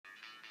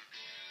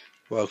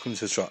Welcome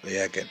to Trottley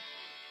Egging,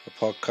 a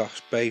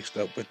podcast based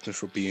at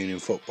Witness Rugby Union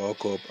Football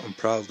Club and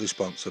proudly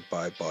sponsored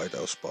by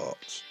Bido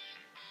Sports.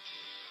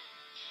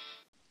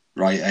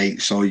 Right,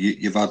 H. So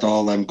you've had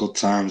all them good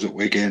times at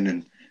Wigan,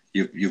 and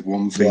you've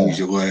won things.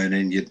 You're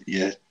learning.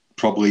 You're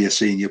probably a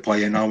senior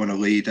player now and a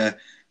leader.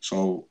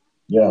 So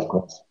yeah, of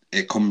course,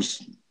 it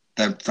comes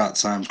that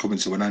time's coming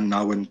to an end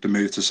now, when the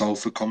move to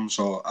Salford comes.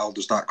 So how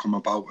does that come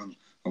about,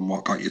 and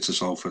what got you to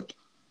Salford?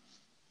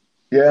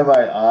 Yeah,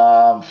 mate.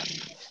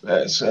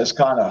 It's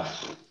kind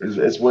of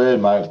it's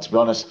weird, mate. To be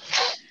honest,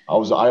 I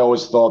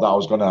always thought that I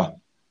was gonna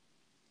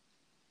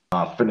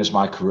finish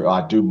my career.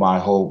 I do my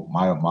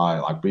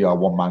like be a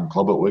one man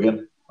club at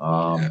Wigan.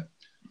 I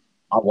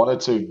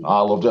wanted to. I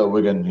loved it at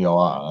Wigan,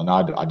 and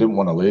I didn't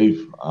want to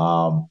leave.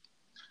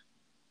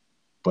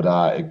 But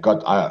it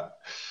got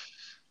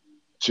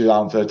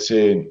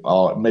 2013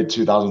 or mid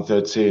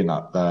 2013.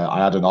 I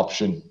had an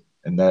option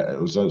in there.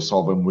 It was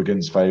sort of in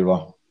Wigan's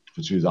favour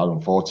for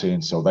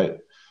 2014. So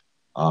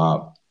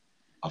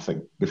I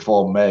think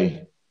before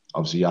May,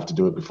 obviously you have to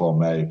do it before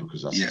May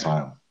because that's the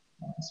time.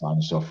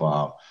 And stuff.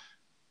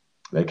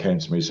 They came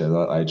to me and said,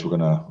 "Look, H, we're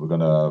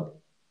gonna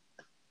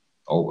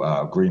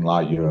green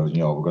light you.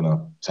 We're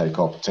gonna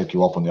take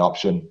you up on the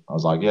option." I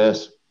was like,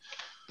 "Yes,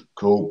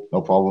 cool,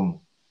 no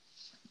problem."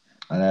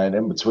 And then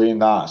in between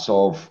that,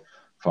 sort of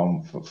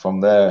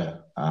from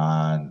there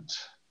and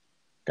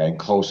getting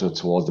closer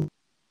towards the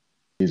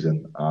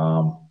season,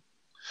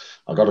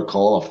 I got a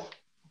call off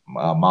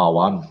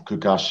Marwan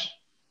Kukash.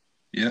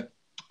 Yeah.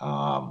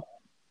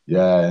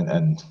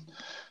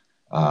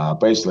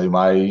 Basically,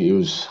 he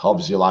was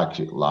obviously like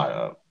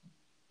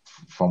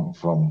from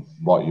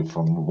what I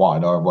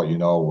know and what you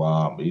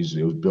know, he was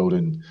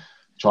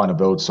trying to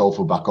build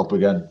Salford back up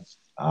again,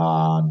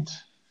 and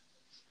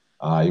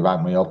he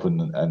rang me up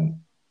and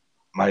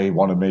he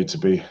wanted me to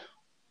be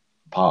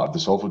part of the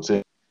Salford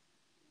team.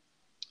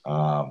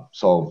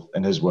 So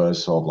in his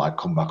words, sort of like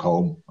come back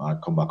home.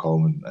 I'd come back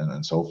home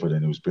and Salford,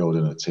 and he was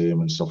building a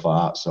team and stuff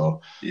like that. So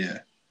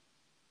yeah.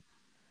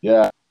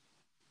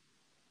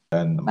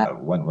 And I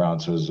went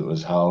round to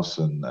his house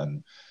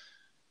and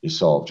he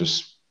sort of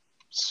just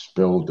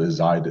spilled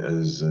his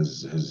ideas,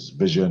 his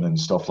vision and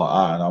stuff like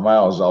that. And I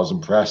was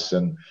impressed.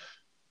 And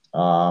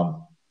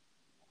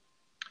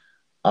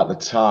at the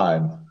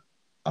time,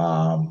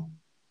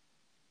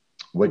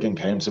 Wigan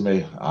came to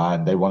me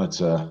and they wanted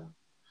to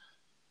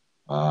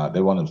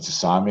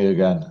sign me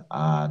again,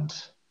 and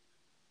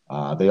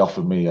they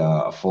offered me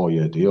a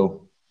 4-year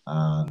deal.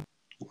 And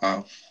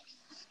wow.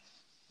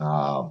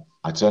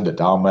 I turned it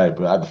down, mate.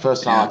 But at the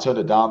first time, I turned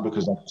it down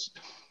because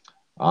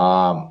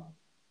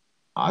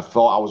I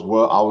thought I was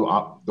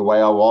the way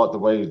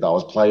that I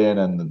was playing,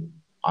 and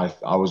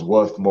I was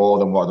worth more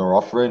than what they're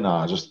offering.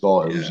 I just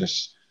thought it was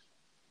just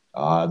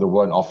they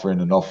weren't offering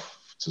enough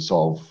to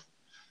sort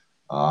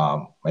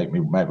of make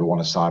me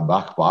want to sign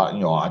back. But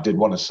I did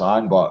want to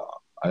sign, but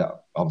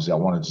obviously I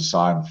wanted to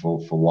sign for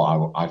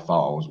what I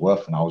thought I was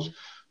worth, and I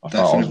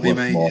thought I was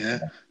worth more. Yeah.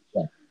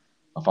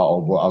 I thought I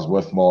was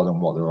worth more than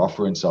what they were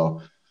offering,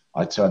 so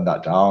I turned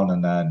that down,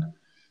 and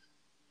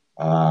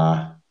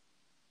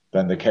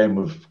then they came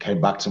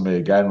back to me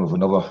again with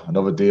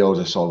another deal.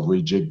 They sort of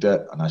rejigged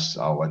it, and I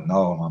went,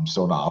 no, I'm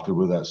still not happy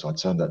with it, so I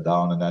turned that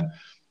down. And then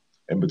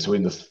in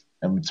between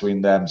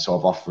them sort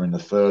of offering the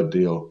third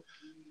deal,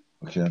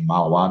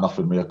 Marwan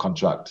offered me a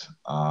contract,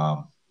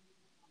 and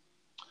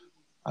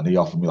he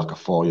offered me like a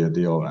 4-year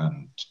deal,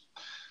 and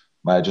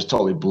it just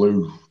totally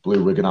blew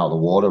Wigan out of the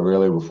water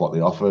really with what they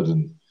offered.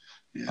 And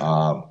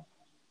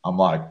I'm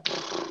like,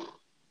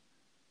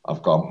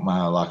 I've got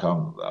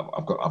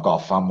a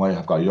family.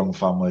 I've got a young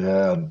family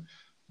here, and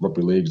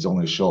rugby league's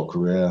only a short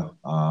career.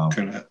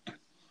 Correct.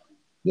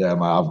 Yeah,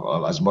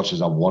 as much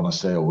as I want to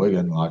stay at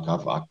Wigan, like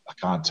I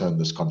can't turn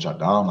this contract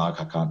down.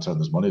 Like I can't turn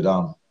this money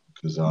down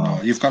because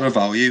no, you've got a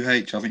value,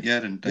 H, haven't you?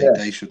 And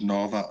they should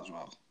know that as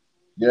well.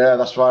 Yeah,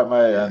 that's right,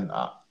 mate.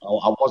 Yeah.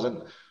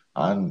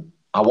 And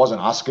I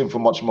wasn't asking for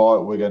much more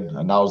at Wigan,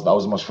 and that was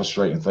the most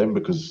frustrating thing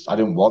because I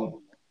didn't want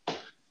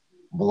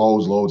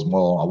loads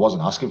more. I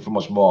wasn't asking for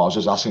much more. I was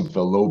just asking for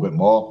a little bit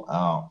more.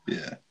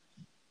 The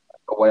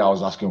way I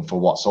was asking for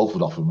what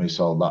Salford offered me,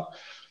 so that,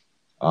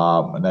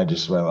 and they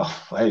just went,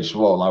 "Hey,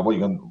 well, like, what are you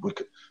going?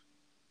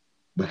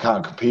 We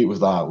can't compete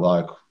with that."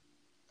 Like,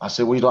 I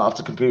said, "We don't have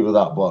to compete with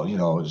that, but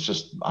it's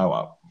just I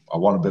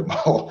want a bit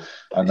more."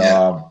 And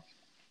they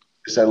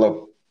said,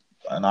 "Look,"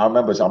 and I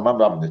remember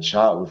having the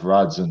chat with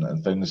Rads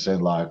and things,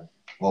 saying like,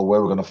 "Well, where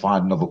are we going to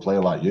find another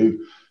player like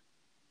you?"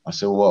 I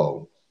said,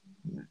 "Well,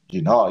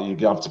 you're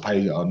gonna have to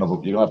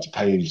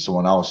pay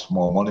someone else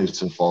more money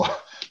to have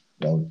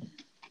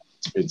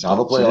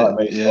a player like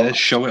me." Yeah,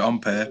 show it on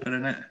paper,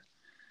 innit?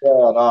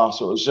 Yeah, no.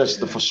 So it was just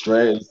the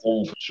frustrating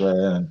thing.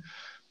 So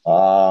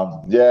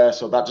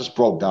that just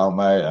broke down,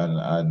 mate.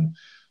 And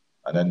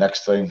then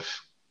next thing,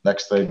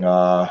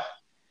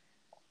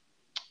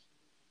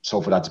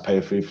 Salford had to pay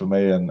a fee for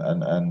me, and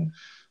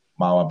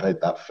Marwan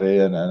paid that fee,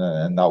 and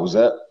that was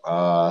it.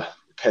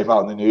 It came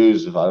out in the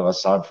news if I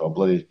signed for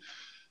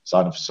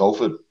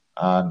Salford.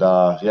 And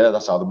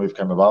that's how the move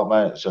came about,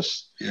 mate. It's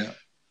just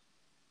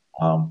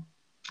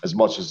as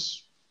much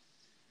as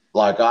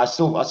I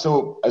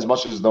still as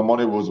much as the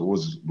money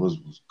was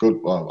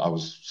good. Well, I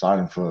was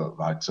signing for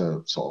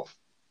to sort of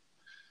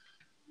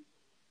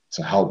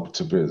to help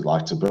to build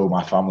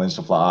my family and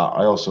stuff like that.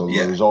 I also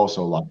it was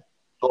also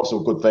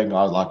a good thing.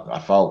 I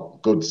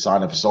felt good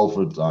signing for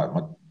Salford, like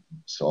my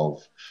sort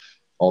of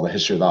all the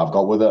history that I've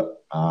got with it,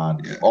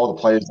 and all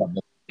the players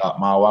that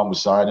Marwan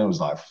was signing. It was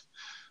like,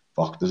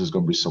 fuck, this is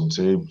going to be some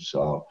team.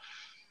 So,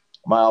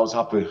 I was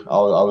happy. It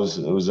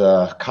was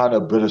a kind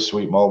of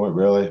bittersweet moment,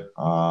 really.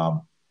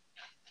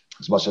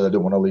 As much as I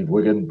didn't want to leave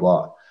Wigan,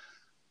 but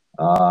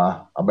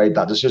I made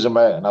that decision,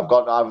 mate, and I've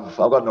got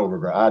no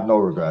regret. I had no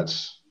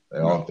regrets.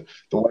 The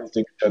one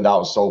thing that turned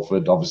out at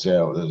Salford, obviously,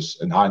 it was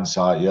in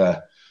hindsight,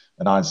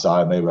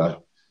 maybe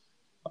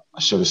I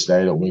should have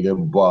stayed at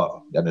Wigan, but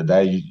at the end of the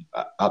day,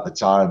 at the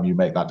time, you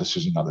make that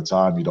decision at the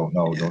time. You don't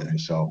know, don't you?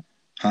 So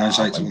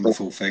hindsight's a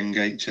wonderful thing,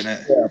 isn't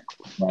it? Yeah,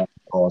 of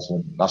course,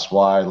 and that's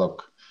why,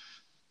 look,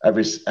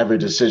 every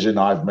decision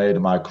I've made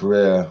in my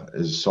career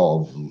has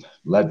sort of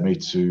led me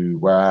to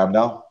where I am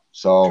now.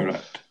 So,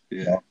 correct.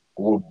 Yeah, I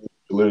wouldn't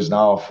lose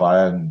now if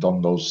I hadn't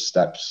done those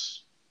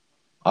steps.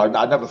 I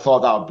never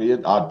thought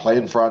that I'd play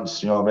in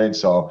France. You know what I mean?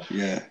 So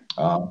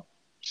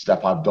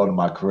step I've done in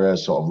my career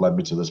sort of led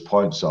me to this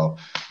point. So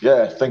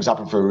things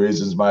happen for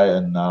reasons, mate.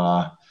 And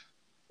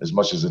as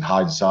much as in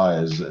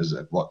hindsight as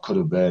what could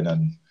have been,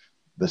 and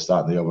this,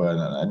 that, and the other,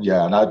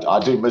 and I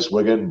do miss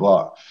Wigan,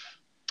 but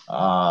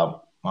I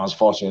was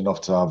fortunate enough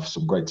to have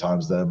some great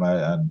times there,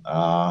 mate. And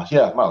I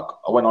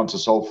went on to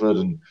Salford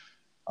and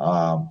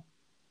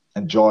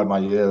enjoyed my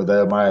year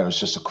there, mate. It was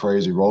just a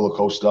crazy roller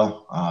coaster,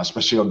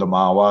 especially under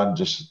Marwan,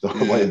 just the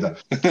way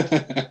that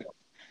it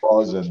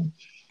was.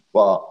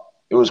 But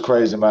it was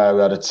crazy, mate.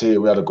 We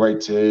had a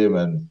great team,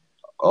 and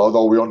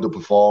although we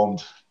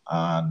underperformed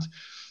and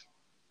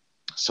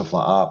stuff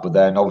like that, but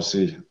then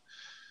obviously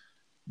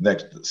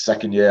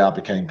second year I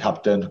became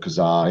captain because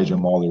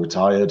Adrian Morley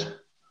retired.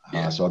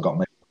 So I got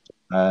made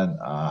captain,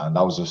 and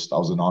that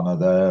was an honour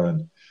there.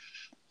 And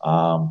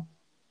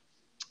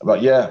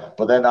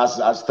but then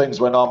as things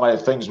went on,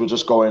 mate, things were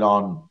just going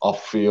on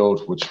off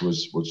field, which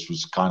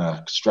was kind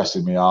of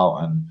stressing me out,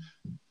 and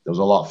there was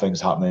a lot of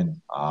things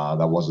happening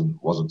that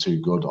wasn't too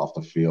good off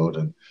the field.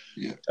 And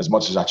as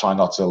much as I try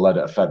not to let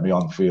it affect me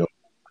on field,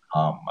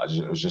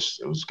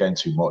 it was getting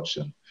too much.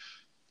 And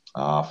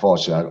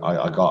fortunately,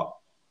 I got,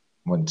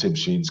 when Tim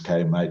Sheens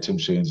came, mate. Tim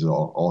Sheens is an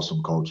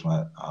awesome coach,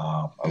 mate.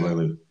 I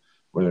really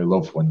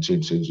loved when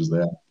Tim Sheens was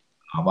there.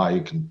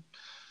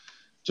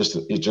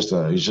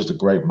 He's just a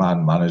great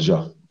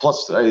manager.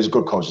 Plus, he's a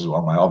good coach as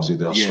well, mate. Obviously,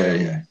 the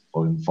Australian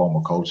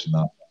former coach and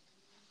that.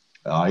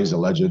 He's a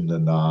legend,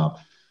 and I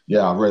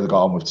really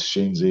got on with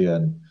Sheensy,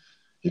 and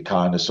he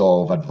kind of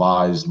sort of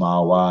advised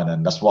Marwan,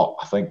 and that's what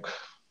I think.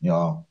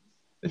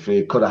 If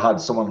he could have had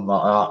someone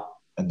like that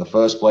in the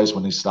first place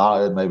when he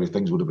started, maybe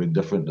things would have been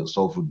different at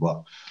Salford.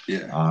 But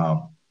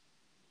anyway,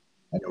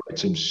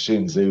 Tim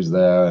Sheensy was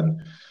there, and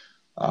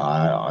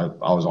I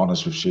was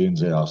honest with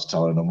Sheensy. I was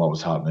telling him what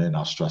was happening,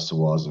 how stressed I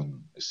was,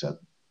 and he said,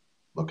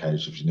 "Look,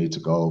 H, if you need to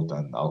go,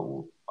 then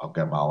I'll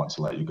get Marwan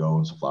to let you go,"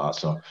 and stuff like that.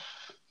 So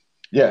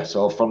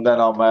so from then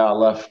on, mate, I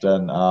left,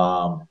 and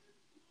I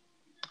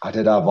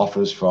did have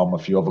offers from a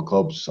few other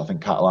clubs. I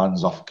think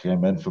Catalan's offer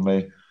came in for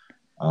me,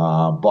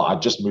 but I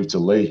just moved to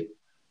Leigh.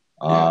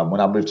 When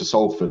I moved to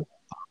Salford,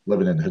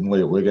 living in Hindley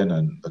at Wigan,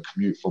 and the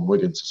commute from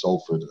Wigan to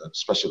Salford,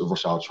 especially at the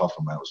rush hour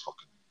traffic, mate, was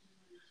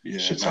fucking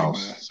shit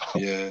house.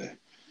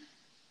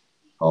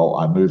 So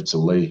I moved to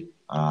Leigh,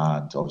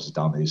 and obviously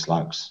down the East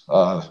Lancs.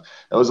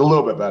 It was a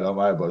little bit better,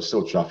 mate, but it's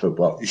still traffic.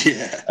 But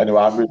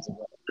anyway, I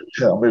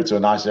moved to a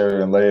nice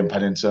area in Leigh and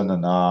Pennington,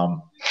 and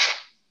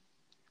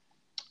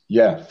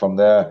from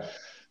there.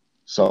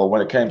 So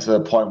when it came to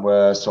the point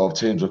where sort of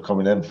teams were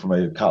coming in for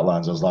me,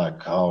 Catalans, I was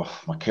like, oh,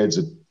 my kids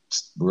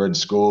were in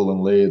school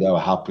in Leigh, they were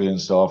happy and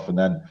stuff. And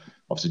then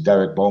obviously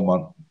Derek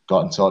Beaumont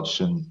got in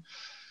touch, and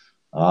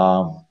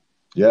I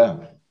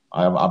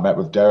met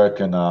with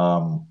Derek and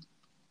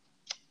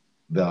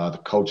the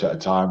coach at the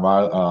time,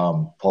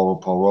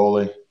 Paul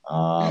Rowley,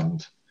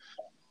 and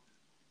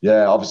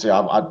obviously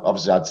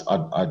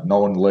I'd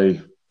known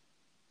Leigh,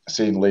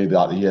 seen Leigh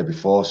the year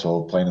before,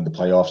 so playing in the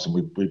playoffs, and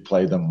we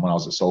played them when I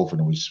was at Salford,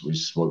 and we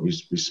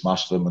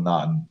smashed them and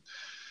that, and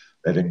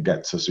they didn't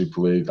get to Super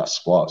League, that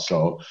spot.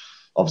 So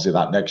obviously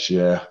that next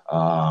year,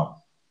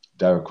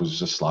 Derek was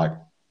just like,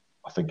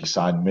 I think he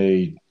signed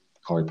me,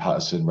 Corey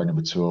Patterson, Rennie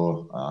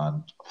Mature,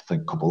 and I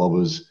think a couple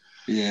others.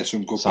 Yeah,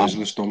 some good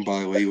business done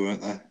by Leigh,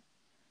 weren't there?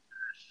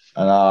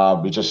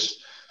 And they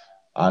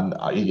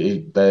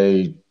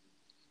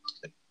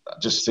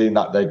just seen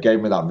that, they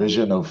gave me that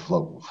vision of,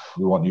 look,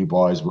 we want you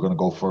boys, we're going to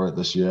go for it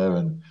this year.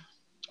 And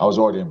I was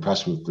already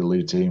impressed with the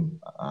Leigh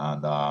team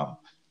and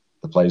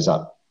the players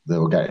that they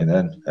were getting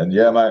in. And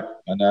mate.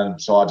 And then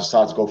so I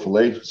decided to go for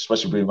Leigh,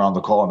 especially being around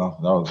the corner.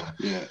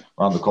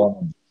 Around the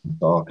corner,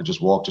 so I could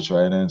just walk to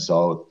training.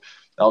 So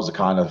that was the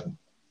kind of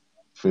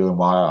feeling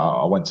why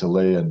I went to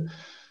Leigh, and mate,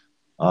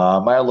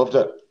 I loved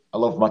it. I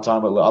loved my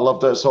time at Lee. I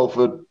loved it at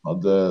Salford,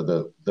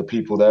 the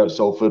people there at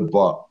Salford,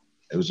 but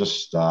it was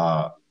just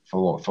for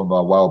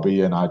my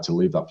well-being, I had to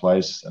leave that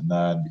place, and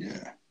then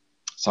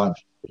time.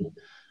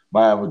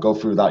 Man, we go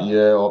through that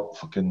year. I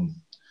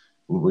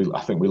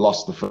think we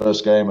lost the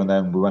first game, and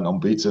then we went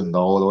unbeaten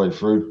all the way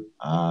through,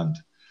 and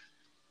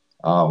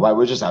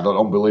we just had an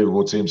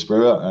unbelievable team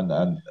spirit,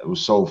 and it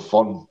was so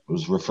fun. It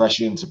was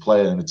refreshing to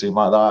play in a team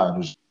like that, and it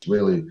was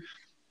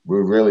we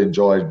really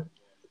enjoyed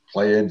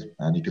playing,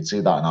 and you could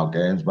see that in our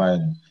games,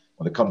 man.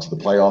 When it comes to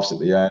the playoffs at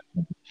the end,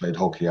 we played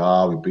Hockey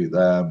R, we beat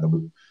them.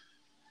 Then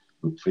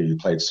we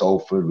played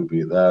Salford, we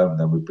beat them.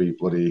 Then we beat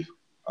bloody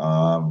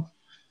I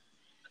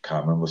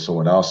can't remember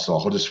someone else. So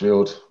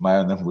Huddersfield,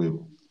 man. Then we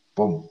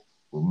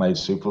made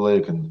Super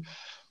League, and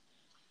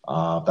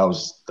that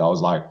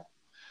was like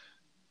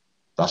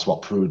that's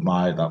what proved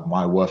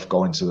my worth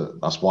going to.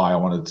 That's why I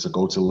wanted to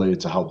go to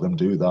Leeds to help them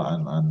do that,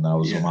 and that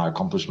was my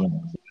accomplishment.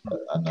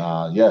 And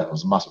it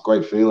was a massive,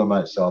 great feeling,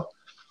 mate. So,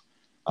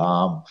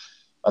 as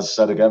I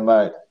said again,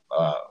 mate,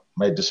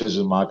 made decisions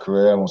in my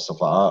career and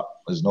stuff like that.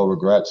 There's no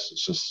regrets.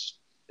 It's just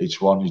each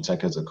one you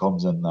take as it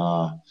comes, and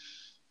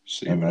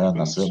that's it,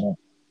 mate.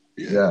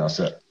 Yeah, that's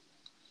it.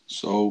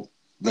 So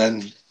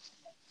then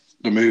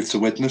the move to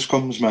Widnes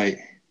comes, mate.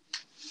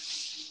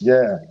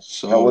 Yeah.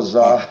 So that was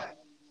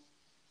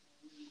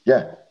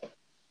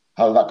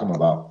How did that come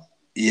about?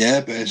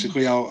 Yeah,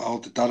 basically, how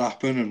did that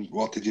happen, and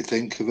what did you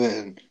think of it,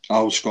 and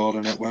how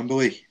scoring at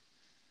Wembley?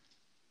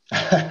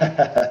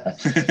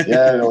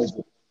 Yeah,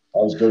 it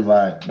was good,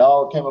 mate.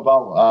 No, it came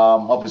about.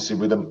 Obviously,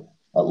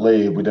 at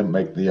Lee, we didn't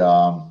make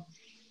that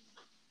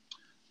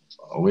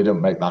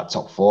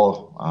top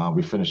four.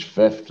 We finished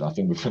fifth. I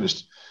think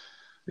it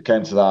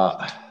came to that.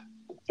 I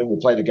think we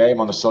played a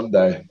game on a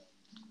Sunday,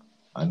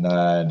 and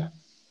then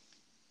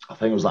I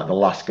think it was like the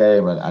last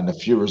game, and a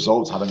few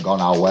results hadn't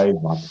gone our way,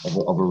 like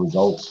other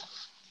results,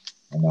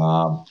 and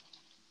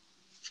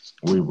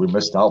we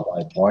missed out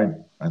by a point.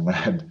 And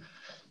then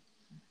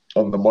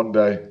on the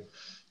Monday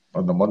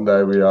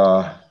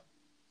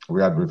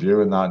we had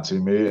review in that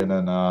team meeting,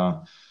 and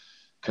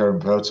Kieran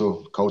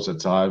Purtle, coach at the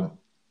time,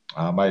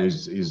 mate,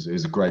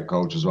 he's a great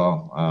coach as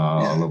well.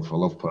 I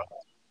love Purtle.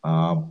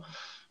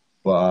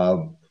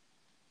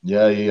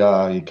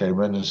 He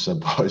came in and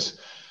said, boys,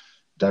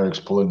 Derek's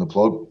pulling the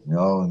plug,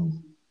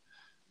 and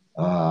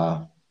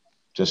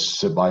just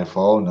sit by your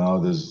phone. No,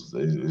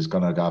 he's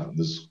gonna have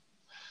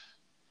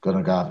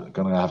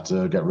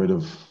to get rid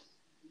of a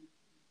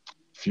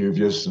few of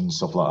you and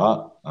stuff like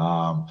that.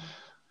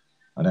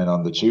 And then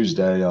on the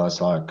Tuesday, I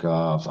was like,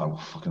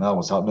 fucking hell,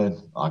 what's happening?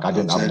 Like, I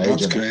didn't have an agent.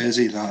 That's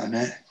crazy, that, isn't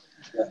it?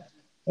 Yeah,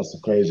 that's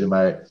crazy,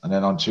 mate. And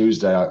then on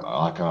Tuesday,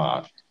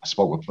 I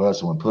spoke with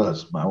Percy. When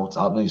Percy, man, what's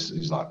happening?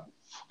 He's like,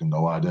 fucking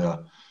no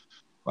idea.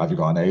 Have you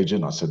got an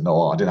agent? I said,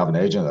 no, I didn't have an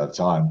agent at the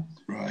time.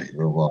 Right.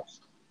 We'll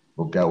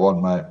get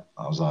one, mate.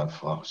 I was like,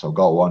 fuck. So I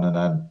got one,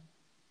 and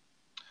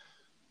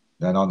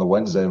then on the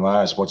Wednesday, mate,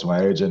 I spoke to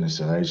my agent. He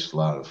said, hey, just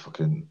like,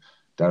 fucking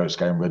Derek's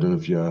getting rid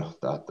of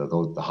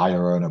the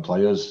higher earner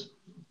players.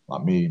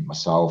 Like me,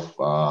 myself,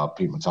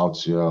 Pete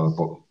Matautia,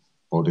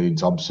 Bodine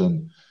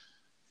Thompson,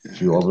 a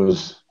few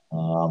others.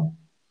 And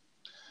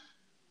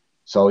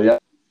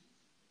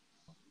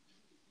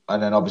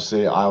then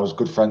obviously I was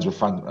good friends with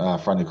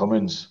Franny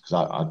Cummins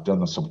because I'd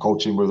done some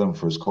coaching with him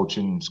for his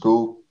coaching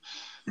school.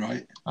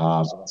 Right.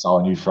 So that's how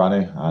I knew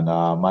Franny. And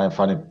my and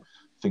Franny, I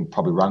think,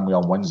 probably rang me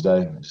on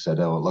Wednesday and said,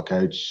 oh, look,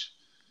 H,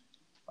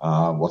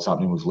 what's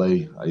happening with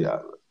Lee?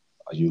 Are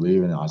you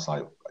leaving? And I was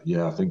like,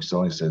 yeah, I think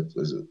so. And he said,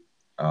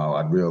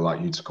 I'd really like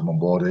you to come on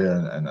board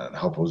here and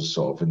help us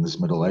sort of in this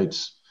middle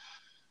eights.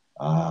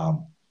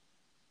 And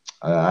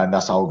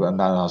that's how it went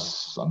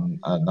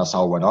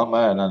on,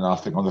 man. And then I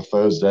think on the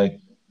Thursday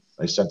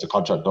they sent a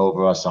contract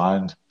over, I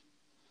signed,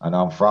 and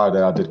on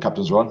Friday I did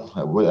captain's run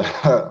at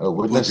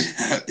Widnes.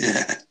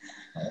 Yeah.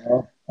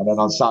 And then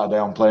on Saturday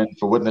I'm playing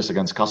for Widnes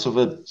against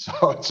Castleford.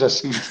 So it's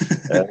just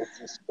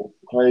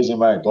crazy,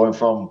 mate. Going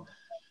from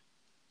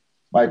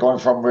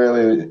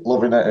really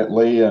loving it at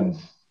Lee, and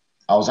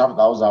I was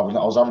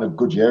having a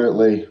good year at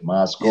Lee.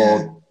 I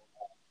scored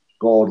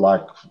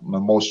like the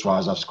most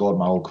tries I've scored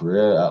my whole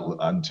career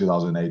in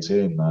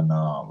 2018, and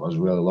I was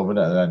really loving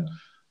it. And then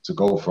to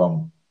go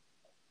from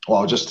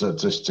just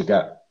to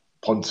get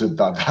punted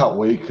that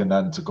week and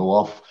then to go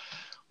off.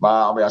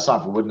 I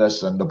signed for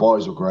Widnes, and the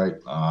boys were great.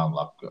 It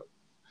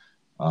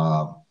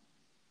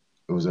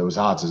was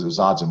hard to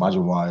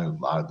imagine why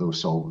they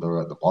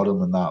were at the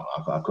bottom and that.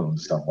 I couldn't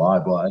understand why,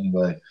 but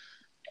anyway,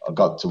 I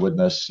got to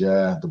Widnes.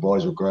 Yeah, the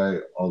boys were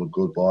great, all the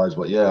good boys.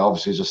 But yeah,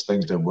 obviously just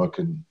things didn't work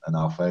in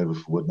our favour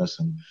for Widnes,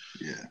 and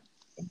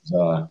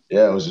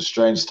it was a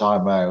strange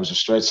time, mate. It was a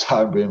strange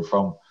time going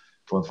from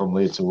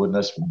Leeds to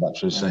Widnes from that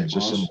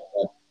transition.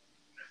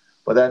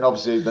 But then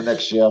obviously the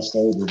next year I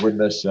stayed with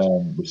Widnes,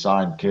 and we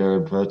signed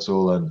Kieran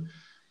Purtle, and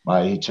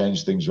he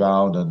changed things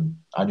around, and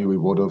I knew he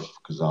would have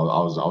because I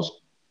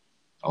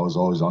was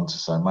always on to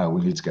say, mate, we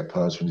need to get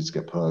Perts,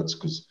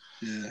 because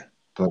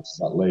Perts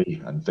is at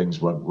Lee, and things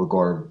were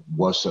going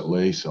worse at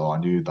Lee, so I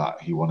knew that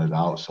he wanted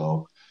out.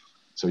 So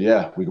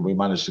yeah, we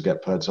managed to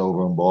get Perth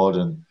over on board,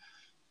 and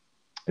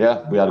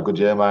yeah, we had a good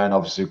year, man.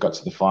 Obviously, we got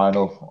to the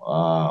final.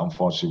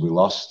 Unfortunately, we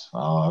lost.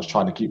 I was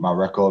trying to keep my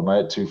record,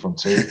 mate, 2 from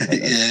 2.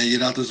 Yeah, you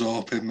had us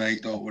open,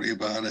 mate. Don't worry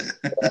about it.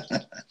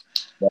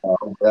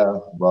 Yeah,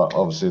 but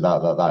obviously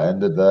that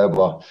ended there.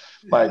 But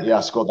mate, yeah,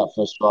 I scored that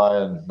first try,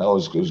 and it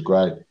was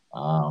great.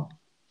 I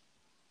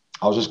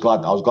was just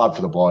glad. I was glad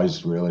for the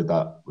boys, really,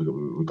 that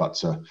we got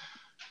to,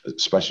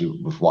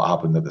 especially with what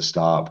happened at the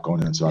start,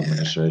 going into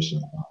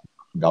administration.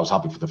 I was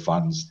happy for the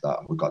fans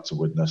that we got to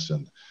witness,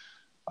 and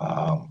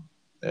um,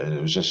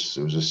 it was just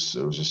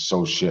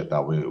so shit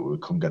that we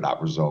couldn't get that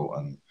result.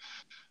 And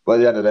but at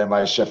the end of the day,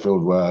 mate,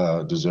 Sheffield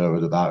were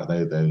deserving of that.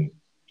 They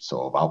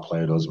sort of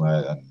outplayed us,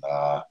 mate, and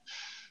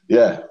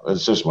yeah,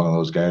 it's just one of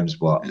those games.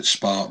 But it's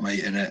sport, mate,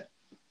 isn't it?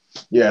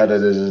 Yeah,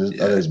 that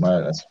is,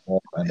 mate. That's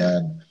sport.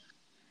 And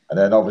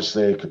then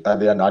obviously at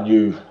the end, I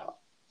knew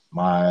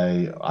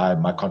my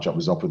contract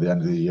was up at the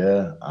end of the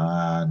year,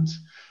 and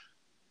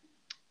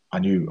I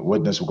knew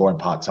Widnes were going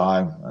part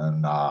time,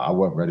 and I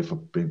weren't ready for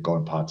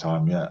going part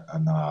time yet.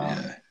 And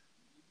a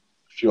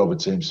few other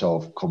teams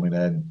sort of coming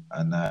in,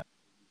 and I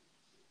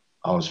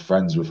was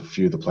friends with a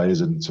few of the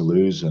players in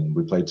Toulouse, and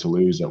we played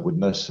Toulouse at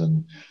Widnes,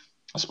 and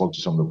I spoke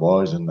to some of the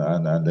boys, and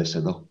they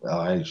said, "Look,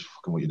 hey,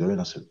 fucking what you doing?"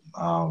 I said,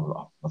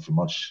 "Oh, nothing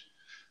much."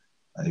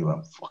 And he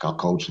went, "Fuck, our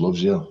coach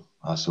loves you."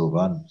 I said,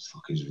 "Man,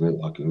 he's really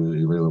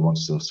he really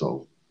wants to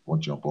sort of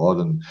want you on board."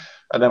 And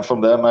then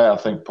from there, mate, I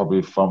think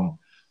probably from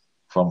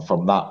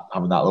that,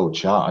 having that little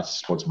chat, I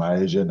spoke to my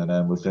agent, and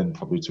then within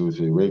probably 2 or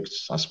 3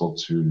 weeks, I spoke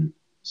to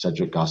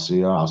Cedric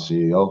Garcia, our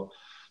CEO,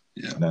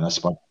 and then I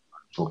spoke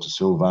to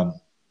Sylvain.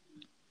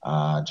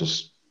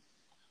 Mate,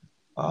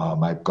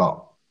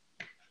 got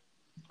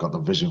the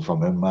vision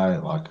from him,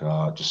 mate. Like,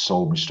 just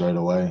sold me straight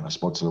away. I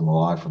spoke to him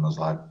live, and I was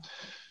like,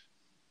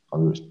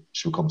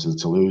 "Should we come to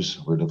Toulouse?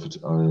 Should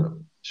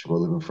we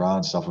live in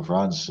France, south of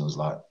France?" And I was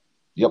like,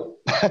 "Yep."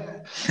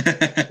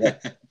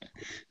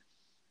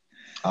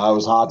 It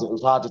was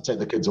hard to take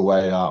the kids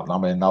away. I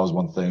mean, that was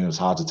one thing. It was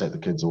hard to take the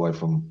kids away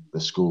from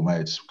the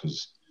schoolmates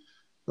because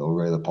they were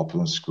really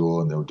popular in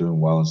school and they were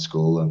doing well in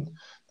school and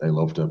they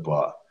loved it.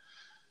 But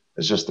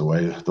it's just the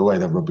way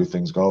that rugby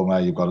things go,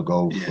 mate. You've got to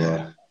go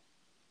for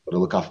to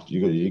look after.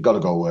 You got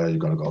to go where you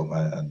got to go,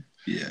 mate. And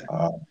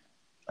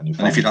and if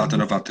you hadn't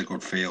have had the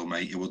good feel,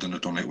 mate, you wouldn't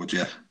have done it, would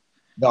you?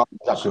 No,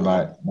 exactly,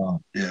 mate. No.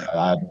 Yeah.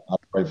 I had a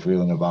great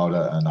feeling about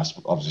it, and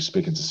obviously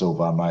speaking to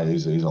Sylvain, mate,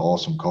 he's an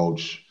awesome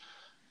coach.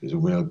 He's a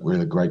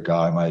really great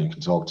guy, mate. You can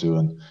talk to,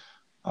 and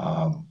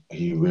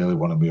he really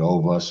wanted me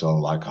over. So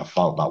like, I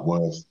felt that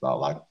worth, that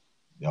like,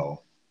 that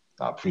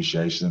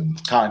appreciation,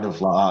 kind of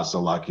like that.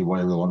 So like, he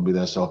really wanted me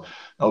there. So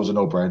that was a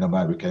no-brainer,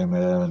 mate. We came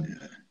here,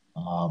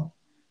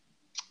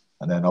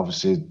 and then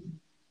obviously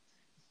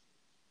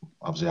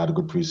I had a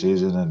good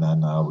preseason, and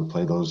then we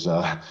played those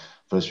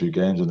first few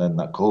games, and then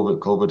that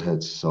COVID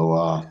hits.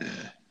 So,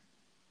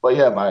 but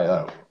yeah,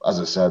 mate. As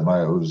I said,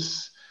 mate, it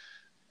was.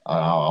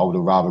 I would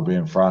have rather be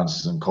in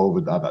France than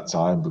COVID at that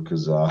time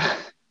because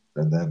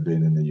than then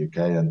being in the UK.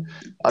 And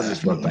as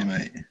it's worked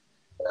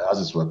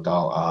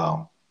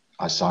out,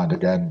 I signed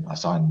again. I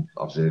signed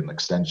obviously an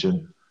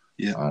extension.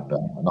 Yeah.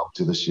 And up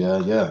to this year,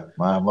 yeah,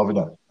 man, I'm loving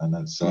it. And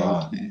it's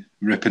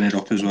ripping it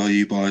up as well,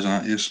 you boys,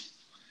 aren't you?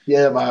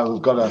 Yeah, man,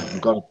 we've got a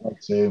great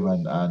team,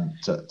 and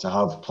to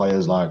have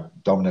players like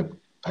Dom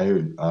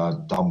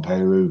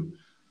Peru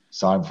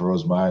sign for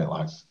us, mate.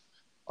 Like,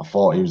 I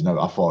thought he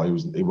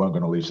weren't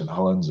going to leave St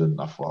Helens,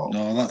 and I thought,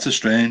 no, that's a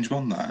strange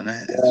one, that,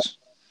 isn't it?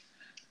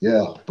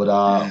 Yeah, but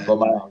mate,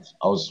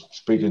 I was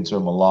speaking to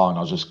him a lot, and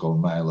I was just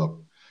going, mate,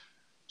 look,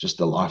 just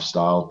the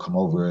lifestyle, come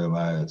over here,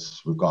 mate.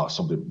 We've got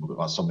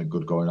something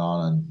good going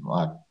on, and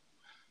like,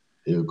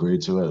 he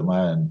agreed to it,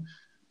 mate. And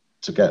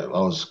to get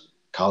those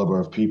caliber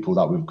of people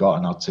that we've got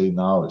in our team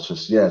now, it's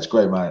just, it's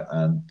great, mate.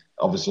 And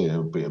obviously,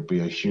 it'd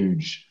be a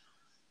huge,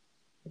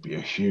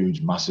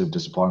 massive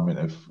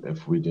disappointment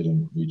if we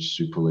didn't reach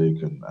Super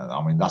League, and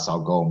I mean, that's our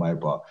goal, mate.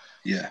 But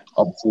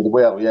obviously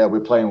we're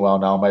playing well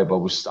now, mate.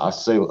 But I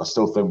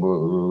still think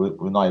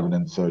we're not even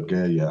in third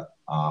gear yet.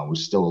 We're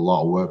still a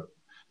lot of work.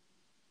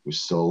 We're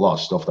still a lot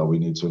of stuff that we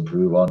need to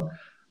improve on.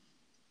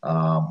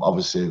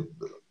 Obviously,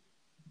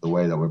 the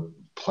way that we're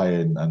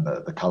playing and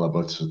the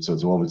caliber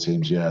to other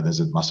teams, there's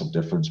a massive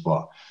difference.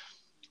 But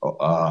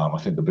I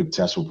think the big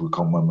test will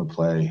become when we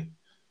play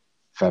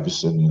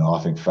Featherstone. I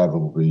think Feather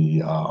will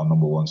be our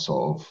number one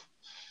sort of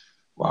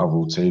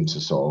rival team to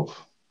sort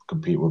of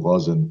compete with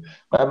us, and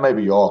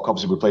maybe York.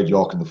 Obviously, we played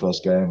York in the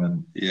first game,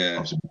 and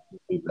obviously we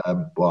beat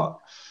them, but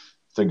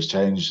things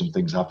change and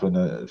things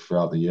happen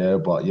throughout the year.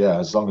 But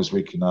as long as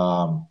we can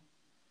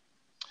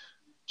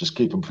just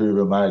keep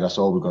improving, mate, that's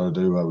all we've got to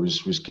do. We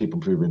just keep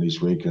improving each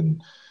week,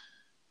 and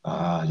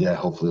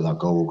hopefully that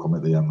goal will come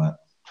at the end, mate.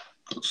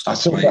 Good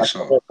stuff, mate.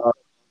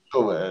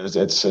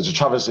 It's a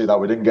travesty that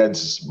we didn't get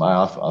into.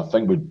 I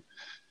think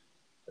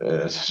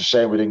it's a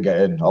shame we didn't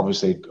get in.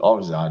 Obviously,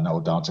 I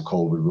know down to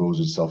COVID rules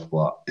and stuff,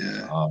 but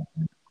I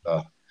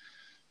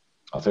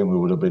think we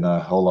would have been a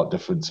whole lot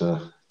different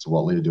to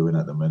what Leeds are doing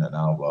at the minute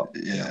now. But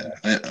yeah,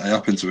 I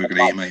happen to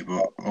agree, mate.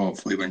 But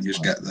hopefully, when you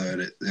get there,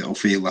 it'll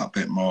feel that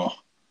bit more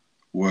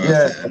worth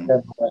it. And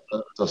as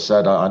I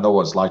said, I know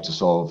what it's like to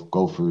sort of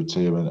go through a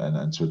team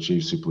and to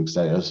achieve Super League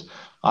status.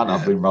 And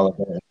I've been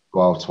relegated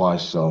well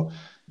twice, so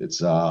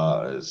it's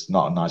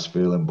not a nice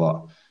feeling.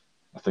 But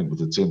I think with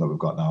the team that we've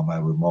got now,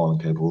 man, we're more than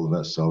capable of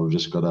it. So we've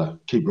just got to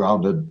keep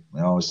grounded,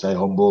 stay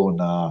humble, and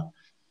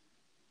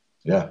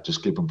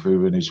just keep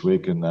improving each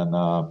week and then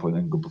putting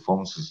in good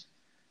performances.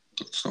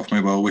 Good stuff,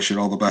 mate. Well, I wish you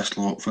all the best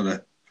luck for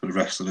the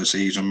rest of the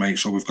season, mate.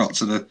 So we've got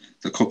to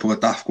the couple of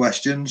daft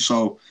questions.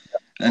 So,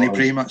 any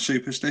pre-match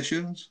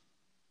superstitions?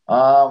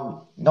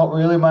 Not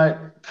really, mate.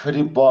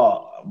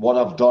 But what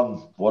I've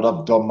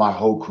done my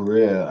whole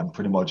career and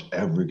pretty much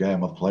every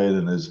game I've played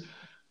in is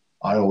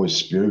I always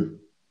spew.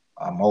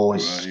 I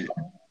always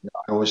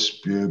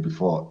spew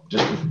before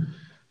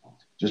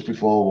just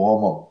before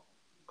warm up.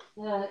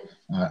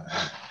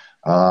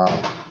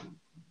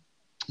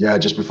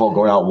 Just before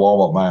going out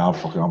warm up, man.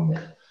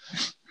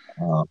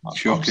 I'm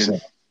shocking.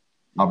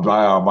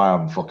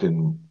 I'm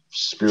fucking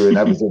spewing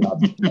everything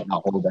that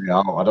whole day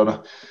out. I don't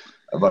know,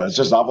 but it's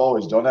just I've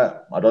always done it.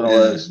 I don't know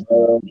whether it's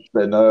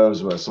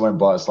nerves or something,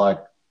 but it's like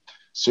as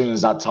soon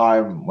as that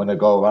time when they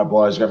go, right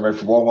boys, getting ready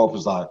for warm up,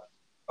 it's like,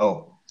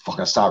 oh fuck,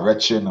 I start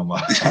retching. I'm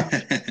like, so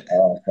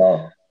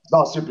it's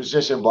not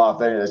superstition, but I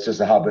think it's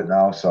just a habit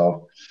now.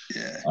 So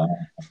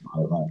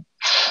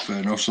fair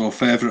enough. So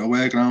favourite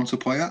away ground to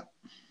play at?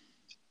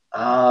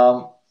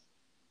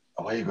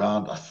 Away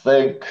ground, I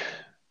think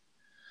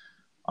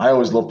I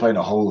always love playing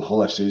at Hull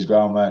FC's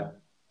ground, mate.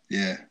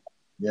 Yeah,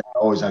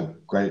 always had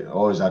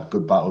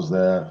good battles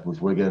there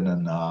with Wigan,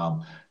 and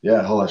Hull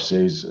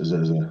FC's is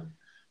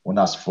when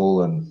that's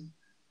full and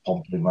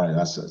pumping, mate.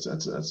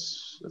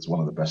 It's one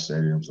of the best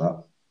stadiums.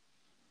 That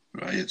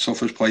right.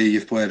 Toughest player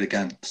you've played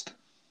against?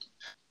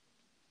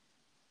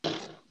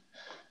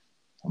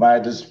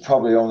 Mate, there's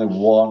probably only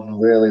one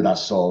really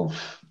that's sort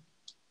of.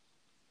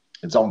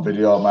 It's on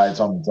video, mate. It's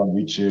on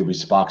YouTube. He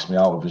sparks me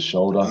out with his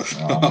shoulder.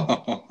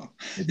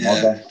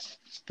 Yeah.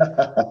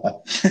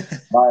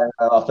 Mate,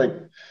 I think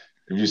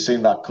if you've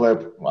seen that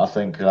clip, I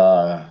think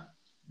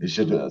you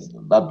should.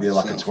 That'd be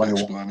like a 21.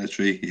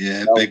 Self-explanatory.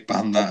 Yeah, big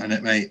ban that,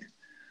 innit, mate?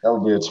 That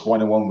would be a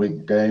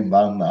 21-week game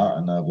ban, that,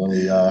 and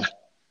really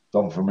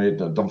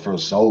done for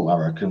assault, I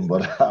reckon.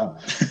 But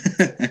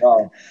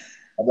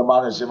the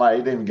manager, mate,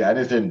 he didn't even get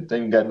anything.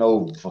 Didn't get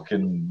no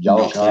fucking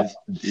yellow card.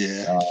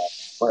 Yeah.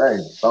 But hey,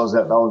 that was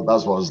it.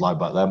 That's what it was like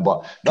back then.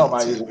 But no,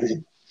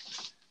 mate,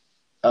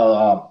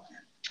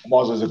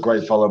 Mozza's a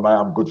great fellow, mate.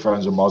 I'm good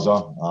friends with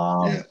Mozza.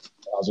 I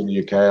was in the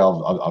UK. I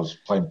was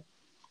playing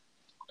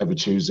every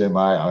Tuesday,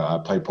 mate. I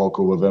play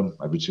poker with him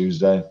every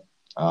Tuesday,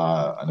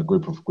 and a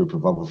group of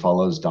other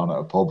fellas down at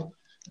a pub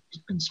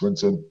in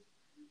Swinton.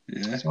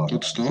 Yeah, so,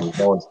 good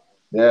stuff.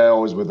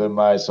 Always with him,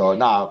 mate. So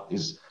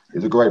he's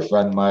a great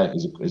friend, mate.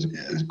 He's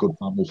a good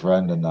family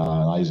friend, and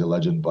he's a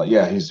legend. But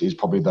yeah, he's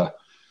probably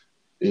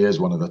he is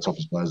one of the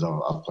toughest players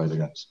I've played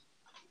against.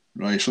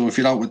 Right. So if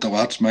you're out with the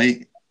lads,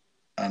 mate,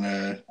 and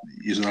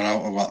you're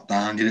out of that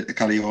down, you're at the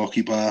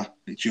karaoke bar,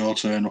 it's your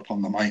turn up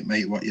on the mic,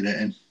 mate. What you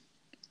hitting?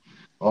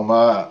 Well,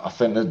 mate, I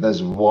think that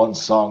there's one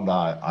song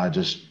that I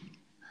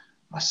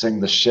sing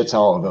the shit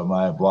out of it,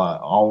 mate. But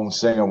I won't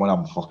sing it when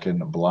I'm fucking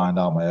blind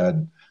out my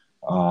head.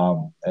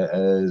 It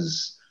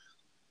is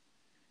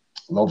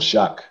Love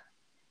Shack.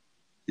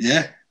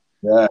 Yeah.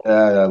 Yeah,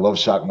 Love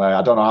Shack, mate.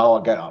 I don't know how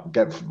I get. I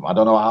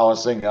don't know how I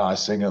sing it. I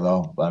sing it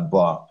though,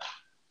 but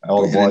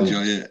all the boys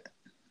enjoy it.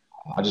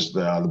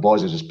 The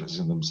boys are just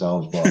pissing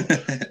themselves,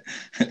 but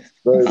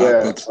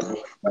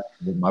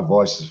my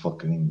voice is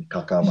fucking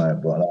caca,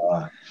 mate. But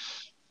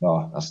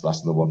no, that's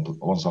the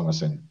one song I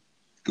sing.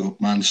 Good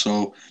man.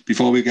 So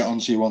before we get on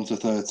to your 1 to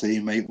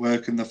 13, mate, where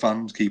can the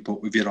fans keep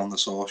up with you on the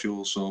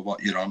socials? So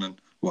what you're on and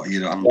what are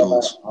your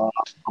handles?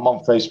 I'm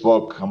on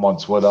Facebook. I'm on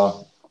Twitter.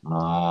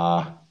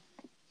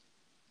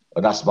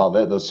 And that's about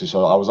it. Those two.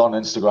 So I was on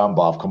Instagram,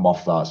 but I've come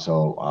off that.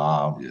 So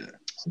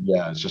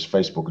it's just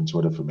Facebook and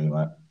Twitter for me,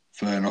 mate.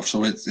 Fair enough.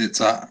 So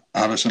it's at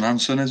Harrison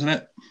Hansen, isn't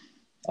it?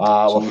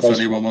 So if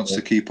anyone wants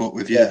to keep up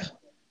with you.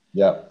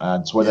 Yeah,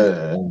 and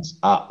Twitter is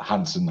at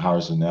Hansen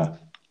Harrison, yeah.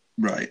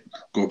 Right,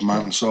 good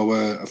man. So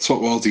I've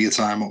took all of your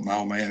time up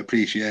now, mate. I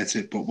appreciate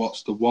it. But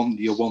what's your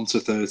 1 to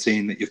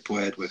 13 that you've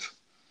played with?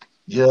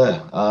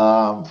 Yeah,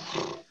 I've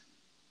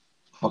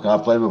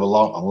played with a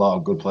lot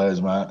of good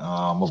players, mate.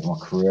 Of my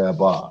career,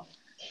 but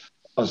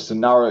as to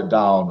narrow it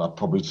down, I'd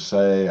probably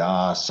say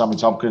Sammy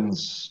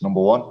Tompkins, number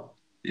 1.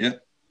 Yeah.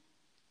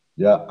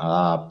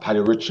 Yeah.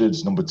 Paddy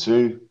Richards, number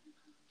 2.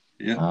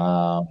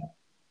 Yeah.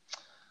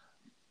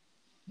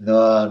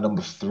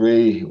 Number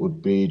 3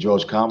 would be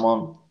George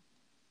Carmon.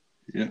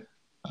 Yeah.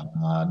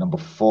 Number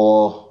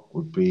 4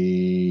 would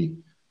be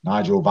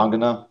Nigel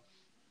Vangener.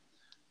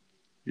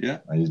 Yeah.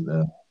 He's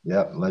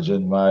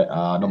legend, mate.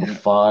 Number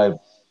 5,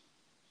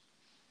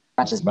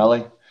 Francis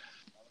Melly.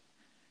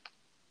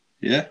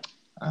 Yeah.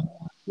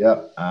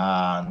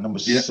 Number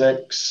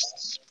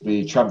 6 would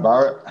be Trent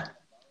Barrett.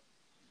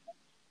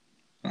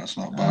 That's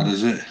not bad,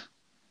 is it?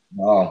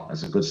 Oh,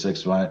 that's a good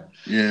six, mate.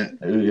 Yeah,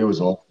 He was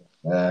awesome.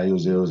 Yeah, he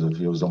was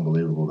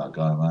unbelievable, that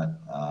guy, mate.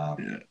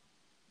 yeah.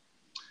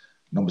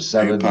 Number Who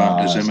 7,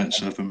 partners him at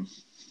 7?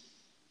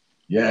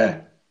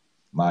 yeah,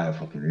 mate,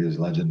 fucking he was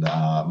a legend.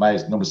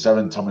 Mate, number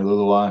 7, Tommy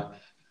Luluai.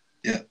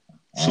 Yeah,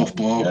 soft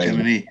bloke, Yeah,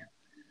 isn't he?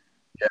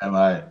 yeah,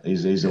 mate,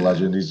 he's a Yeah,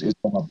 legend. He's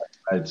one of my best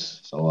mates.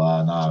 So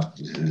no,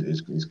 yeah,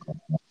 he's cool.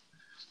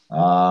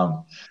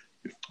 My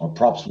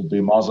props would be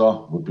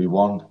Mozza, would be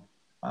one.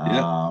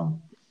 yeah.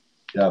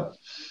 Yeah.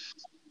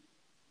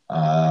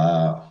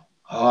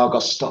 I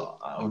got stuck.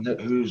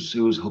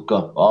 Who's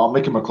hooker? Oh,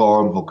 Mickey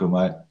McLaurin hooker,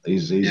 mate.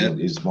 Yeah.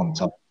 He's one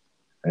tough.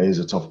 He's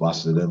a tough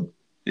bastard. Him.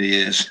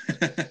 He is.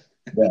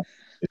 Yeah,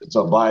 he's a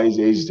tough. But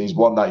he's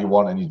one that you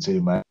want in your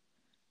team, mate.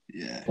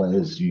 Yeah,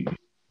 Players you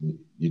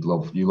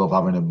love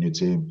having him in your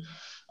team.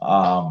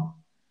 Um,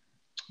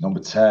 Number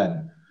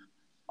 10,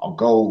 I'll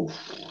go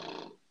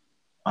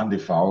Andy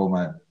Farrell,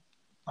 mate.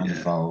 Andy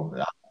yeah, Farrell,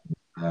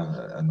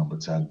 yeah, at number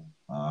 10.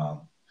 I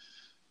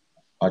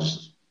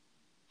just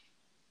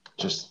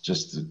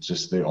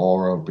the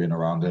aura of being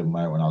around him,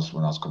 mate. When I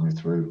was coming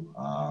through,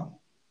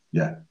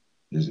 yeah,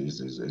 he's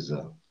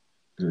a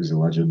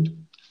legend.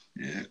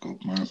 yeah.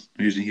 Good man.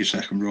 Who's in your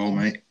second row,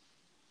 mate?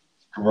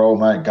 Roll,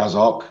 mate,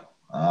 Gazok,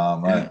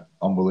 mate, Yeah,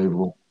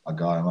 unbelievable, a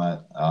guy, mate.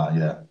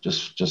 Yeah,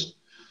 just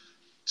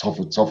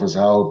tough as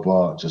hell,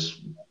 but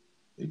just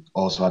he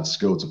also had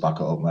skill to back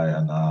it up, mate,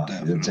 and he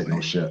didn't take no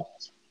definitely. shit.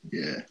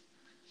 Yeah.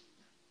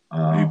 Who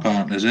Um,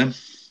 partners him?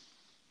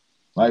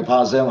 Mate,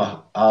 past him, mate,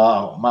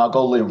 I'll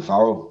go Liam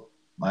Farrell,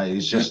 mate. Yeah,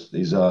 He's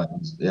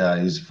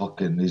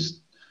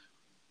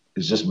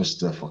just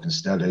Mr. fucking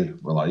steady.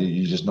 Well, like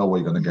you just know what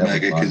you're gonna get with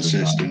mega lads,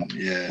 and consistent.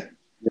 Yeah,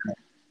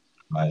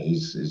 mate,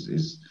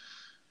 he's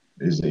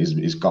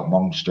got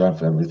monk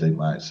strength, everything,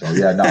 mate. So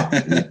yeah, no.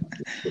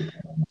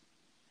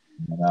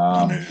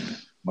 I Um, know.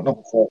 but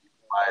number 4,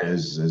 mate,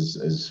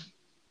 is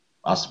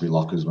has to be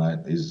Lockers, mate.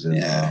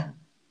 Yeah,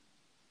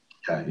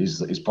 Yeah,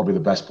 he's probably the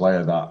best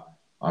player that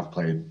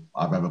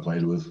I've ever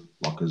played with.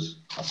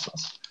 Lockers.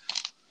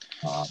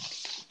 Uh,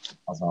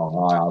 that's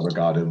how high I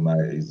regard him,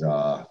 mate. He's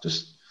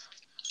just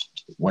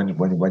when he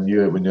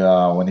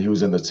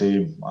was in the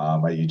team,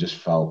 mate, you just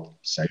felt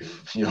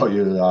safe. yeah.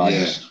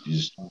 you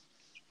just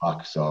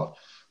back. So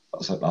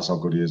that's how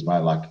good he is, mate.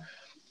 Like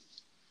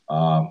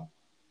um,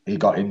 he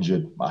got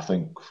injured. I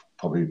think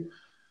probably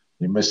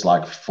he missed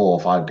like 4 or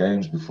 5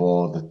 games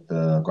before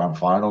the grand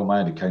final,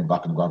 man. He came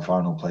back in the grand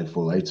final, played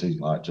full 80.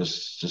 Like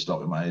just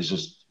not, man. He's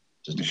just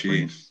a freak,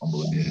 Machine.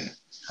 unbelievable.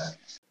 Yeah.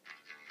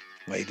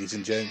 Ladies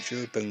and gents,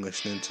 you've been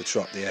listening to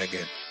Trot the Egg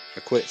In.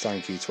 A quick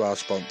thank you to our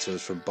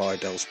sponsors from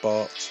Bydel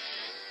Sports.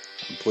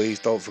 And please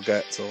don't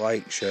forget to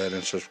like, share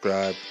and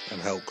subscribe and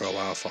help grow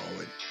our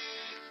following.